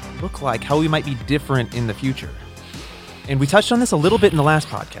might look like, how we might be different in the future. And we touched on this a little bit in the last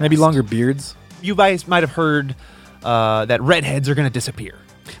podcast. Maybe longer beards. You guys might have heard that redheads are going to disappear.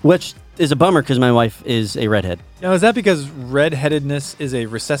 Which is a bummer because my wife is a redhead. Now, is that because redheadedness is a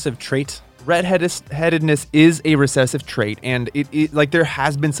recessive trait? Redheadedness is a recessive trait, and it like there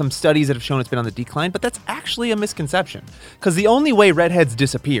has been some studies that have shown it's been on the decline, but that's actually a misconception. Because the only way redheads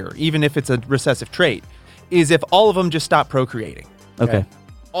disappear, even if it's a recessive trait, is if all of them just stop procreating. Okay.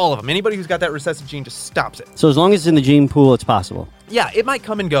 All of them. Anybody who's got that recessive gene just stops it. So as long as it's in the gene pool, it's possible. Yeah, it might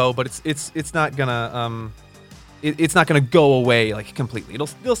come and go, but it's not gonna it's not gonna go away like completely.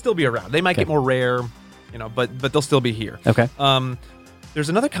 They'll still be around. They might get more rare, but they'll still be here. Okay. There's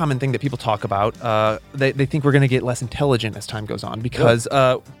another common thing that people talk about. They think we're going to get less intelligent as time goes on because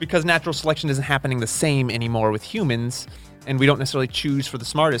natural selection isn't happening the same anymore with humans, and we don't necessarily choose for the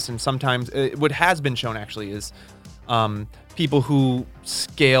smartest. And sometimes what has been shown actually is people who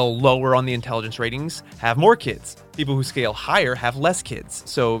scale lower on the intelligence ratings have more kids. People who scale higher have less kids.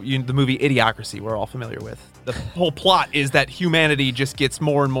 So the movie Idiocracy, we're all familiar with. The whole plot is that humanity just gets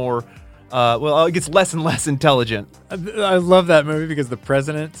more and more. It gets less and less intelligent. I love that movie because the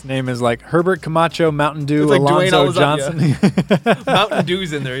president's name is like Herbert Camacho Mountain Dew It's like Dwayne Alonzo Alonzo, Johnson. Mountain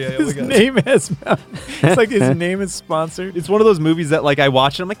Dew's in there, yeah. His name is it's like his name is sponsored. It's one of those movies that like I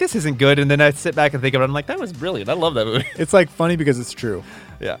watch and I'm like, this isn't good, and then I sit back and think about it. I'm like, that was brilliant. I love that movie. It's like funny because it's true.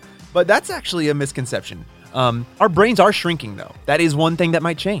 Yeah, but that's actually a misconception. Our brains are shrinking, though. That is one thing that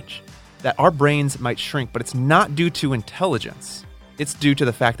might change. That our brains might shrink, but it's not due to intelligence. It's due to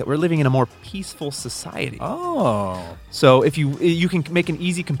the fact that we're living in a more peaceful society. Oh. So if you can make an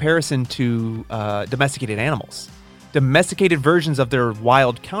easy comparison to domesticated animals. Domesticated versions of their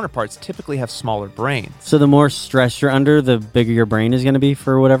wild counterparts typically have smaller brains. So the more stress you're under, the bigger your brain is going to be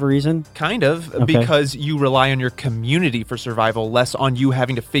for whatever reason? Kind of, Okay. because you rely on your community for survival, less on you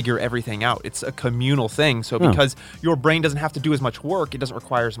having to figure everything out. It's a communal thing. So because your brain doesn't have to do as much work, it doesn't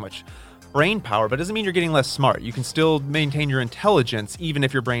require as much brain power, but it doesn't mean you're getting less smart. You can still maintain your intelligence even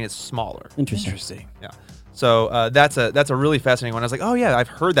if your brain is smaller. Interesting. Yeah. So that's a really fascinating one. I was like, oh yeah, I've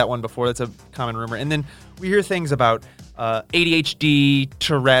heard that one before. That's a common rumor. And then we hear things about ADHD,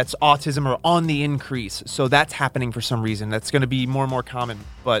 Tourette's, autism are on the increase. So that's happening for some reason. That's going to be more and more common,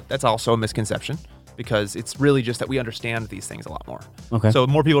 but that's also a misconception because it's really just that we understand these things a lot more. Okay. So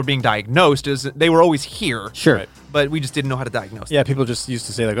more people are being diagnosed. They were always here. Sure. Right? But we just didn't know how to diagnose them. Yeah, people just used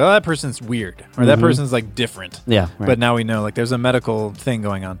to say like, oh, that person's weird or that person's like different. Yeah, right. But now we know like there's a medical thing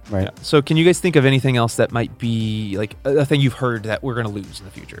going on. Right. Yeah. So can you guys think of anything else that might be like a thing you've heard that we're going to lose in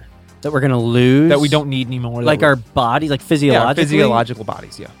the future? That we're going to lose? That we don't need anymore? Like our bodies, like yeah, physiologically? physiological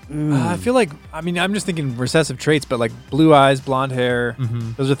bodies, yeah. I feel like, I'm just thinking recessive traits, but like blue eyes, blonde hair,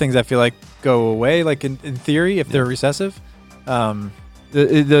 those are things I feel like go away, like in theory, if they're recessive.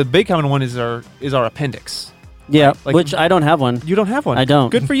 The big common one is our appendix. Yeah, Like- which I don't have one. You don't have one. I don't.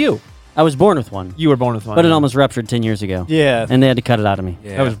 Good for you. I was born with one, You were born with one. but it almost ruptured 10 years ago. Yeah. And they had to cut it out of me.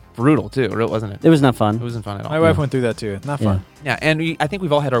 Yeah. That was brutal too, wasn't it? It was not It fun. wasn't fun at all. My wife went through that too. Not fun. Yeah, and I think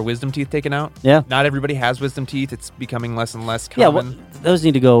we've all had our wisdom teeth taken out. Yeah. Not everybody has wisdom teeth. It's becoming less and less Yeah, common. those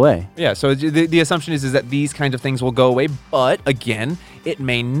need to go away. Yeah, so the assumption is that these kinds of things will go away, but again, it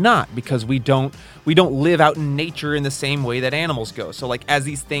may not because we don't live out in nature in the same way that animals go. So like as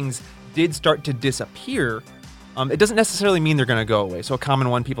these things did start to disappear, it doesn't necessarily mean they're going to go away. So a common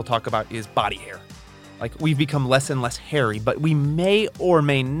one people talk about is body hair. Like we've become less and less hairy, but we may or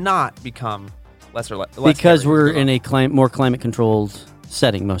may not become less or less Because hairy. we're in a more climate-controlled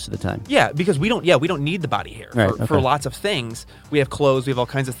setting most of the time. Yeah, because we don't need the body hair Right, for okay. lots of things. We have clothes, we have all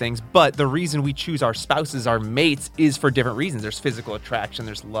kinds of things, but the reason we choose our spouses, our mates, is for different reasons. There's physical attraction,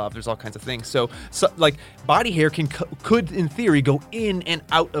 there's love, there's all kinds of things. So like body hair could in theory go in and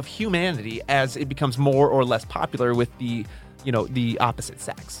out of humanity as it becomes more or less popular with the opposite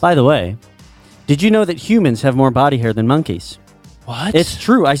sex. By the way, did you know that humans have more body hair than monkeys? What? It's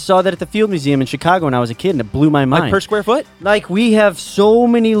true. I saw that at the Field Museum in Chicago when I was a kid, and it blew my mind. like per square foot? Like, we have so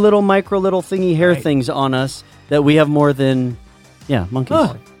many little little thingy hair Right. things on us that we have more than, monkeys.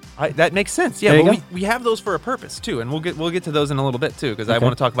 Huh. That makes sense. Yeah, There you but go. we have those for a purpose too, and we'll get to those in a little bit too, because I Okay.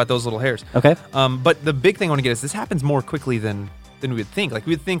 want to talk about those little hairs. Okay. But the big thing I want to get is this happens more quickly than we would think. Like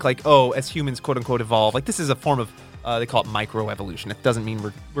we would think like, oh, as humans quote unquote evolve, like this is a form of they call it microevolution. It doesn't mean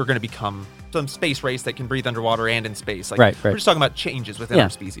we're going to become some space race that can breathe underwater and in space. Like Right. we're just talking about changes within Yeah. our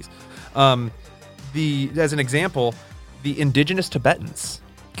species. As an example, the indigenous Tibetans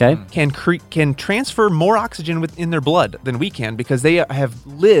Okay. can transfer more oxygen within their blood than we can because they have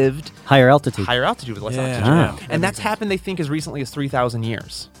lived Higher altitude. higher altitude with less Yeah. oxygen. Ah. And that's happened, they think, as recently as 3,000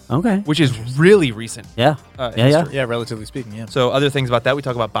 years, Okay. which is really recent. Yeah. Yeah. Yeah. Yeah, relatively speaking, yeah. So other things about that, we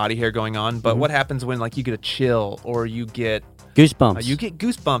talk about body hair going on, but what happens when like you get a chill or you get Goosebumps.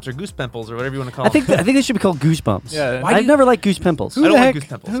 goosebumps or goose pimples or whatever you want to call I them? think they should be called goosebumps. Yeah. Why I've do- never liked goose pimples. I don't the like heck? goose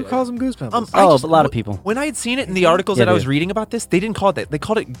pimples, Who yeah. calls them goose pimples? Oh, a lot of people. When I had seen it in the articles Yeah, that I was dude. reading about this, they didn't call it that. They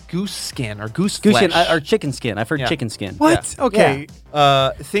called it goose skin or goose Goose flesh. skin or chicken skin. I've heard Yeah. chicken skin. What? Yeah. Okay.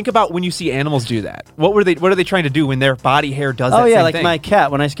 Think about when you see animals do that. What are they trying to do when their body hair does Oh that yeah, same like thing? my cat.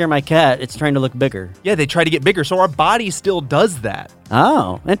 When I scare my cat, it's trying to look bigger. Yeah, they try to get bigger. So our body still does that.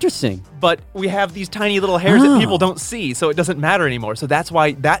 Oh, interesting. But we have these tiny little hairs that Oh. people don't see, so it doesn't matter anymore. So that's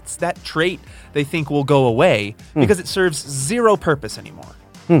why that trait they think will go away because it serves zero purpose anymore.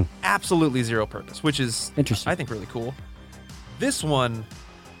 Absolutely zero purpose, which is Interesting. I think really cool. This one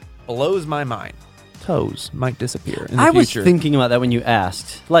blows my mind. Toes might disappear in the I was future. thinking about that when you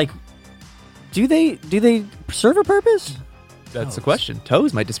asked. Like, do they serve a purpose? That's the question.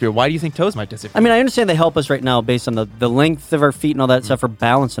 Toes might disappear. Why do you think toes might disappear? I mean, I understand they help us right now based on the length of our feet and all that stuff for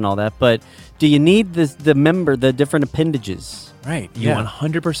balance and all that, but do you need the different appendages? Right. You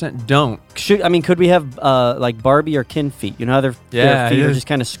 100% don't. Could we have like Barbie or Ken feet? You know how their Yeah, feet it are is. just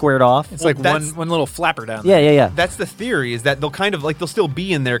kind of squared off? It's Well, like that's- one little flapper down Yeah, there. yeah, yeah. That's the theory, is that they'll kind of like they'll still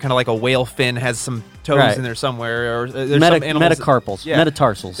be in there, kind of like a whale fin has some toes Right. in there somewhere, or there's some animals. Metacarpals, Yeah.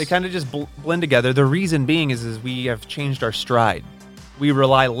 metatarsals. They kind of just blend together. The reason being is we have changed our stride. We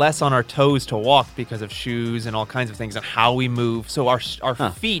rely less on our toes to walk because of shoes and all kinds of things and how we move. So our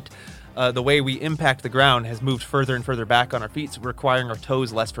feet, the way we impact the ground, has moved further and further back on our feet, so requiring our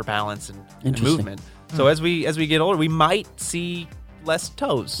toes less for balance and Interesting. movement. So as we get older, we might see less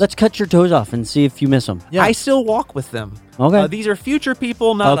toes. Let's cut your toes off and see if you miss them. Yeah. I still walk with them. Okay. These are future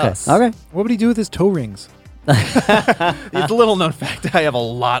people, not Okay. us. Okay. What would he do with his toe rings? It's a little known fact. I have a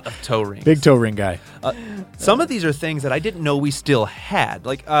lot of toe rings. Big toe ring guy. Some of these are things that I didn't know we still had.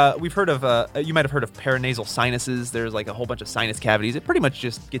 Like we've heard of, you might have heard of paranasal sinuses. There's like a whole bunch of sinus cavities. It pretty much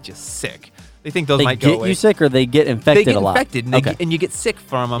just gets you sick. They think those They might go get away. you sick or they get infected They get a lot? infected and, Okay. and you get sick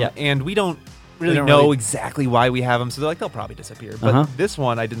from them. Yeah. And we don't really don't know really- exactly why we have them. So they're like, they'll probably disappear. But Uh-huh. this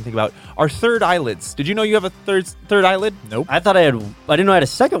one I didn't think about. Our third eyelids. Did you know you have a third eyelid? Nope. I thought I didn't know I had a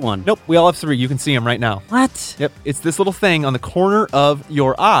second one. Nope. We all have three. You can see them right now. What? Yep, it's this little thing on the corner of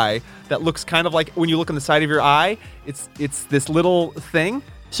your eye that looks kind of like when you look on the side of your eye. It's this little thing,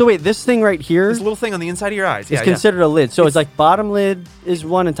 So wait, this thing right here this is little thing on the inside of your eyes. Yeah, considered a lid. So it's It's- like bottom lid is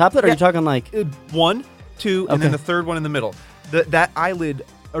one and top lid, or are Yeah. you talking like yeah. 1, 2, and then Okay. the third one in the middle. That eyelid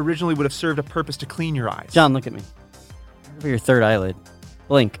originally would have served a purpose to clean your eyes. John, look at me. Look at your third eyelid.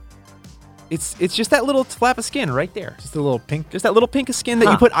 Blink. It's just that little flap of skin right there. Just a little pink. Just that little pink of skin that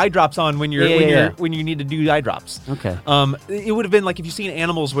you put eye drops on when Yeah. when you need to do eye drops. Okay. It would have been like if you've seen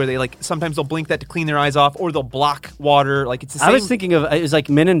animals where they like sometimes they'll blink that to clean their eyes off, or they'll block water. Like it's the same. I was thinking of it was like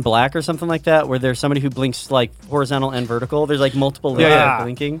Men in Black or something like that, where there's somebody who blinks like horizontal and vertical. There's like multiple layers of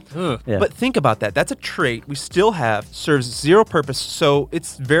blinking. Yeah. But think about that. That's a trait we still have, serves zero purpose. So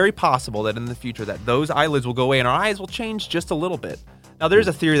it's very possible that in the future that those eyelids will go away and our eyes will change just a little bit. Now, there's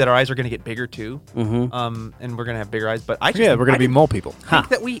a theory that our eyes are going to get bigger too, and we're going to have bigger eyes. But I just We're going to be mole people. think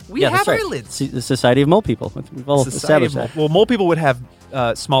that we have that's right. eyelids. The Society of Mole People. We've all established that. Well, mole people would have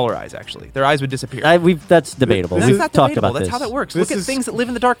smaller eyes. Actually, their eyes would disappear. That's debatable. That's We've not talked debatable. about That's this. how that works. This Look at is- things that live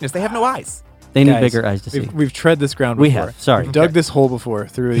in the darkness. They have no eyes. They need Guys, bigger eyes to see. We've tread this ground We before. have. Sorry. We've dug this hole before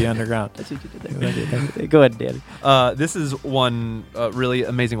through the underground. That's what you did there. Go ahead, Danny. This is one really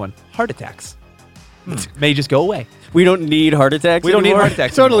amazing one. Heart attacks may just go away. We don't need heart attacks. We don't need anymore? heart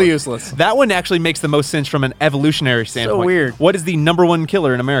attacks. Totally anymore. useless. That one actually makes the most sense from an evolutionary standpoint. weird. What is the number one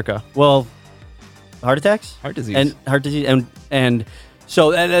killer in America? Well, heart attacks, Heart disease. and heart disease, and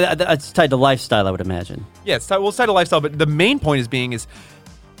so that's tied to lifestyle, I would imagine. Yeah, it's tied to lifestyle, but the main point is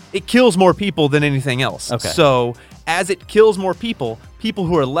it kills more people than anything else. Okay. So as it kills more people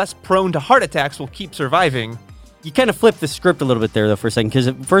who are less prone to heart attacks will keep surviving. You kind of flip the script a little bit there, though, for a second, because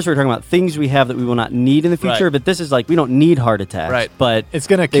at first we were talking about things we have that we will not need in the future, Right. but this is like we don't need heart attacks, Right. but It's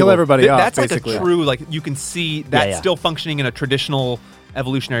going to They kill will- everybody off, That's basically. like a true, like you can see that yeah. still functioning in a traditional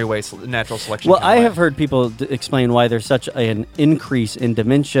evolutionary way, natural selection. Well, kind I of way. have heard people explain why there's such an increase in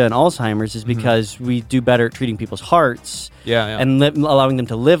dementia and Alzheimer's is because we do better at treating people's hearts Yeah. and allowing them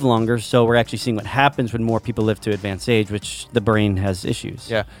to live longer. So we're actually seeing what happens when more people live to advanced age, which the brain has issues.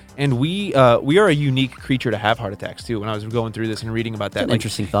 Yeah, and we are a unique creature to have heart attacks too. When I was going through this and reading about that, an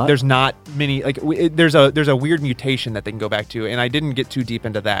interesting thought. There's not many there's a weird mutation that they can go back to, and I didn't get too deep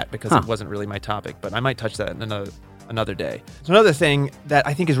into that because it wasn't really my topic. But I might touch that in another day. So another thing that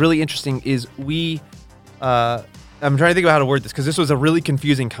I think is really interesting is I'm trying to think about how to word this because this was a really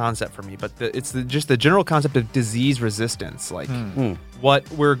confusing concept for me. But it's just the general concept of disease resistance, like what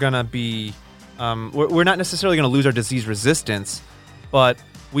we're gonna be. We're not necessarily going to lose our disease resistance, but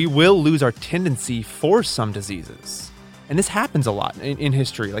we will lose our tendency for some diseases. And this happens a lot in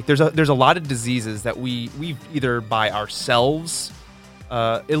history. Like there's a lot of diseases that we've either by ourselves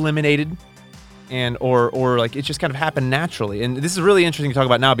eliminated or like it just kind of happened naturally. And this is really interesting to talk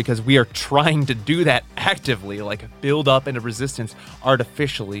about now because we are trying to do that actively, like build up into resistance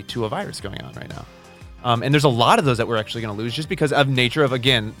artificially to a virus going on right now. And there's a lot of those that we're actually going to lose just because of nature of,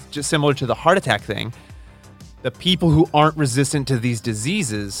 again, just similar to the heart attack thing. The people who aren't resistant to these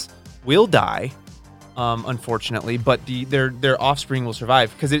diseases will die, unfortunately, but their offspring will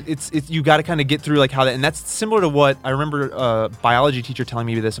survive because it's you got to kind of get through like how that, and that's similar to what I remember a biology teacher telling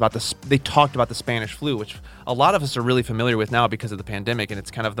me this about they talked about the Spanish flu, which a lot of us are really familiar with now because of the pandemic, and it's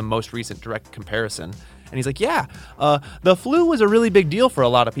kind of the most recent direct comparison. And he's like, yeah, the flu was a really big deal for a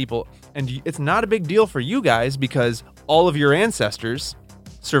lot of people, and it's not a big deal for you guys because all of your ancestors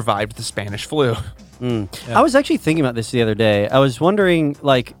survived the Spanish flu. I was actually thinking about this the other day. I was wondering,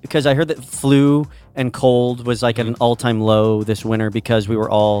 like, because I heard that flu and cold was like at an all-time low this winter because we were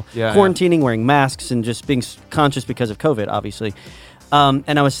all quarantining, wearing masks, and just being conscious because of COVID, obviously.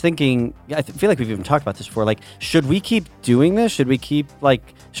 And I was thinking, I feel like we've even talked about this before. Like, should we keep doing this? Should we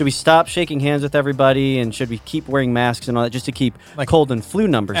stop shaking hands with everybody? And should we keep wearing masks and all that just to keep cold and flu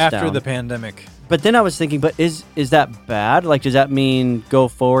numbers down? After the pandemic. But then I was thinking, but is that bad? Like, does that mean go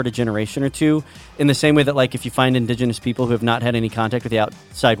forward a generation or two? In the same way that, like, if you find indigenous people who have not had any contact with the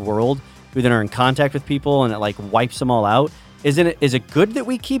outside world, who then are in contact with people and it, like, wipes them all out, is it good that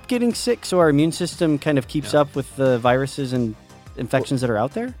we keep getting sick so our immune system kind of keeps up with the viruses and infections that are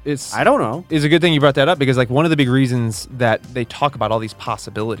out there? I don't know. It's a good thing you brought that up because like one of the big reasons that they talk about all these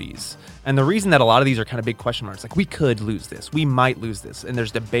possibilities and the reason that a lot of these are kind of big question marks, like we could lose this, we might lose this, and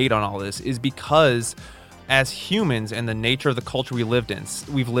there's debate on all this, is because as humans and the nature of the culture we've lived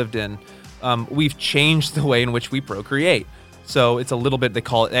in, we've changed the way in which we procreate. So it's a little bit, they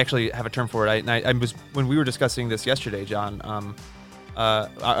actually have a term for it. I was, when we were discussing this yesterday, John,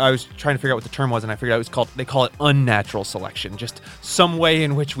 I was trying to figure out what the term was, and I figured out they call it unnatural selection. Just some way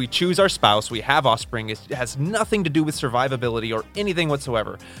in which we choose our spouse, we have offspring. It has nothing to do with survivability or anything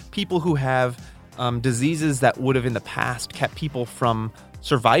whatsoever. People who have diseases that would have in the past kept people from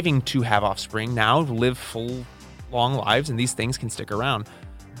surviving to have offspring now live full, long lives, and these things can stick around.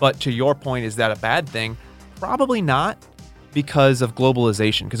 But to your point, is that a bad thing? Probably not. Because of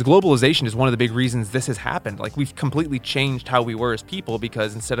globalization. Because globalization is one of the big reasons this has happened. Like, we've completely changed how we were as people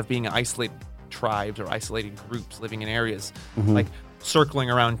because instead of being isolated tribes or isolated groups living in areas, like circling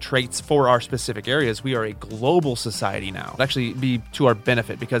around traits for our specific areas. We are a global society now. It'll actually be to our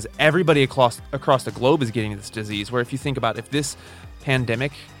benefit because everybody across the globe is getting this disease. Where if you think about if this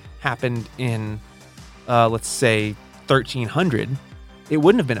pandemic happened in, let's say, 1300, it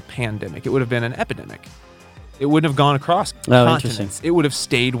wouldn't have been a pandemic. It would have been an epidemic. It wouldn't have gone across continents. It would have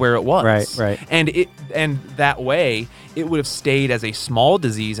stayed where it was. Right. And that way, it would have stayed as a small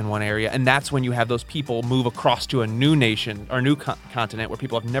disease in one area, and that's when you have those people move across to a new nation or new continent where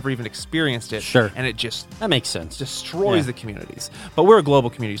people have never even experienced it. Sure. And it just That makes sense. destroys the communities. But we're a global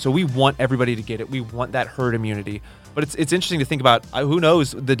community, so we want everybody to get it. We want that herd immunity. But it's interesting to think about who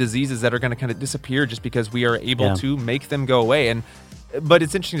knows the diseases that are going to kind of disappear just because we are able to make them go away. But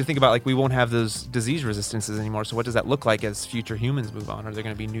it's interesting to think about, like, we won't have those disease resistances anymore. So what does that look like as future humans move on? Are there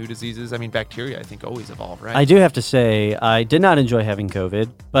going to be new diseases? I mean, bacteria, I think, always evolve, right? I do have to say, I did not enjoy having COVID,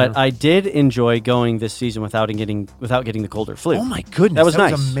 but I did enjoy going this season without getting the cold or flu. Oh, my goodness. That was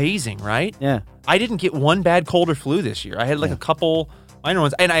nice. amazing, right? Yeah. I didn't get one bad cold or flu this year. I had, like, a couple minor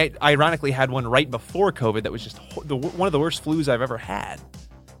ones. And I ironically had one right before COVID that was just one of the worst flus I've ever had.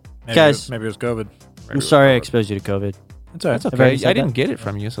 Guys, maybe it was COVID. I'm sorry I exposed you to COVID. That's all right. That's I've already okay. said I didn't that. get it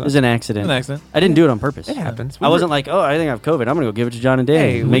from you. So It was an accident. An accident. I didn't do it on purpose. It happens. I wasn't like, oh, I think I have COVID. I'm going to go give it to John and Dan.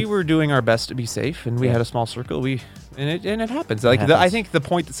 Hey, and we were doing our best to be safe, and we had a small circle. And it happens. Like happens. I think the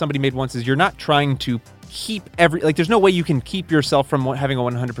point that somebody made once is you're not trying to keep there's no way you can keep yourself from having a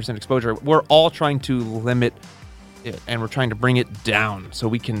 100% exposure. We're all trying to limit it, and we're trying to bring it down so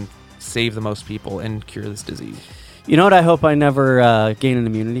we can save the most people and cure this disease. You know what I hope I never gain an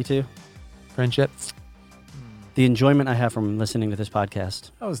immunity to? Friendship. The enjoyment I have from listening to this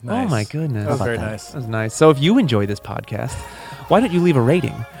podcast. That was nice. Oh my goodness. That was How very about that? nice. That was nice. So if you enjoy this podcast, why don't you leave a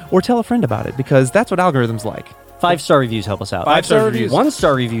rating or tell a friend about it? Because that's what algorithms like. 5-star reviews help us out. 5-star reviews.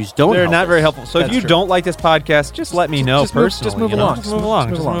 1-star reviews don't They're help not us. very helpful. So if That's you true. don't like this podcast, just let me know just move- personally. just move you know? along. Just move along.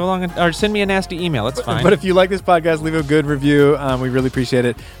 Just Just move move along. Or send me a nasty email. It's fine. But if you like this podcast, leave a good review. We really appreciate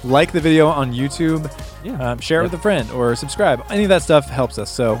it. Like the video on YouTube. Yeah. Share it with a friend or subscribe. Any of that stuff helps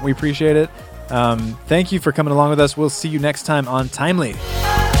us. So we appreciate it. Thank you for coming along with us. We'll see you next time on Timely.